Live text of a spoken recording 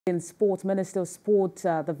In Sport, Minister of Sport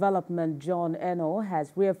Development John Enoh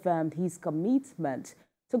has reaffirmed his commitment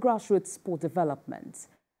to grassroots sport development.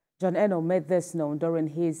 John Enoh made this known during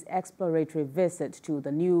his exploratory visit to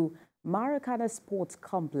the new Maracana Sports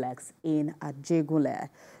Complex in Ajegunle.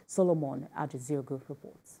 Solomon Ajegunle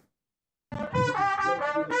reports.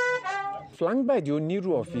 Flanked by the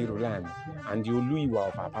Oniru of Irulan and the Oluiwa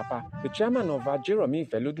of Apapa, the chairman of Ajegunle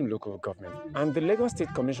Velodun local government, and the Lagos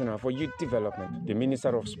State Commissioner for Youth Development, the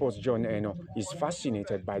Minister of Sports John Enoh, is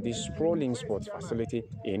fascinated by this sprawling sports facility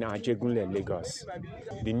in Ajegunle, Lagos.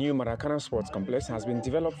 The new Maracana Sports Complex has been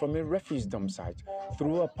developed from a refuse dump site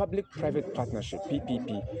through a public-private partnership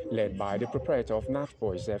 (PPP) led by the proprietor of North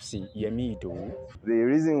Boys FC, Yemi Idowu. The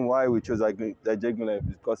reason why we chose Ajegunle is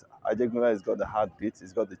because Ajegunle has got the heartbeat,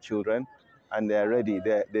 it's got the children, and they're ready.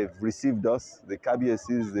 They've received us, the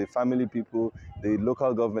KBSCs, the family people, the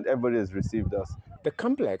local government, everybody has received us. The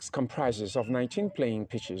complex comprises of 19 playing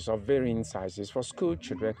pitches of varying sizes for school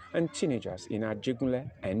children and teenagers in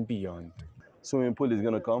Ajegunle and beyond. Swimming pool is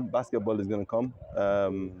going to come, basketball is going to come,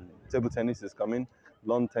 table tennis is coming,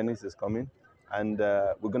 lawn tennis is coming, and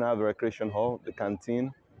we're going to have a recreation hall, the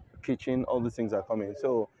canteen, kitchen, all these things are coming.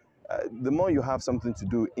 So the more you have something to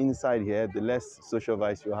do inside here, the less social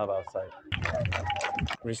vice you have outside.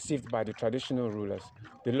 Received by the traditional rulers,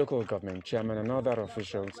 the local government chairman and other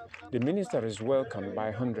officials, the minister is welcomed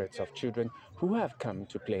by hundreds of children who have come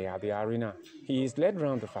to play at the arena. He is led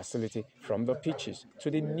around the facility from the pitches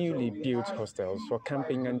to the newly built hostels for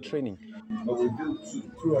camping and training. But we built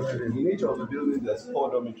two already. In each of the buildings, there's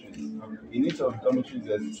 4 dormitories. In each of the dormitories,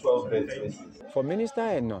 there's 12 bed spaces. For Minister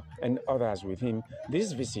Enoh and others with him,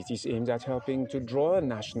 this visit is aimed at helping to draw a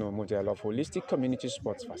national model of holistic community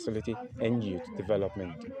sports facility and youth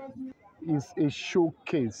development. It's a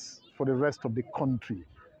showcase for the rest of the country.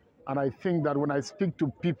 And I think that when I speak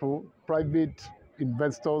to people, private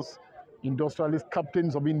investors, industrialists,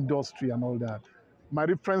 captains of industry and all that, my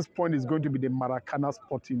reference point is going to be the Maracana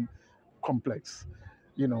Sporting Complex,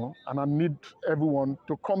 and I need everyone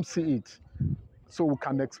to come see it so we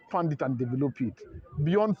can expand it and develop it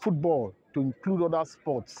beyond football to include other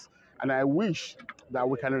sports. And I wish that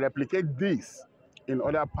we can replicate this in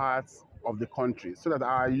other parts of the country so that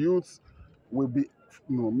our youth will be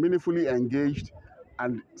meaningfully engaged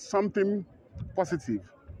and something positive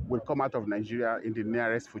will come out of Nigeria in the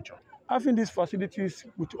nearest future. Having these facilities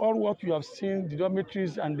with all what you have seen, the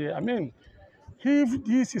dormitories and if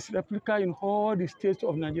this is replica in all the states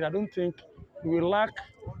of Nigeria, I don't think we will lack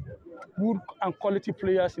good and quality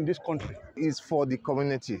players in this country. It's for the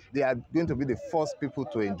community. They are going to be the first people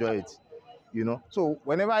to enjoy it, So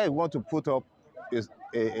whenever I want to put up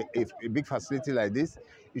a big facility like this,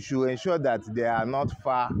 you should ensure that they are not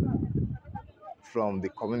far from the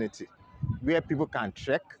community, where people can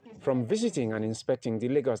trek. From visiting and inspecting the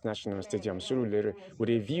Lagos National Stadium Surulere with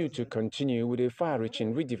a view to continue with a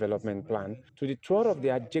far-reaching redevelopment plan to the tour of the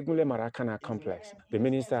Ajegunle Maracana complex, the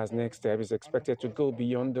minister's next step is expected to go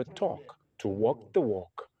beyond the talk to walk the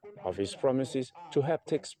walk of his promises to help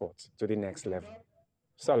take sports to the next level.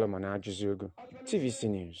 Solomon Ajegunle, TVC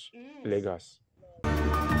News, Lagos.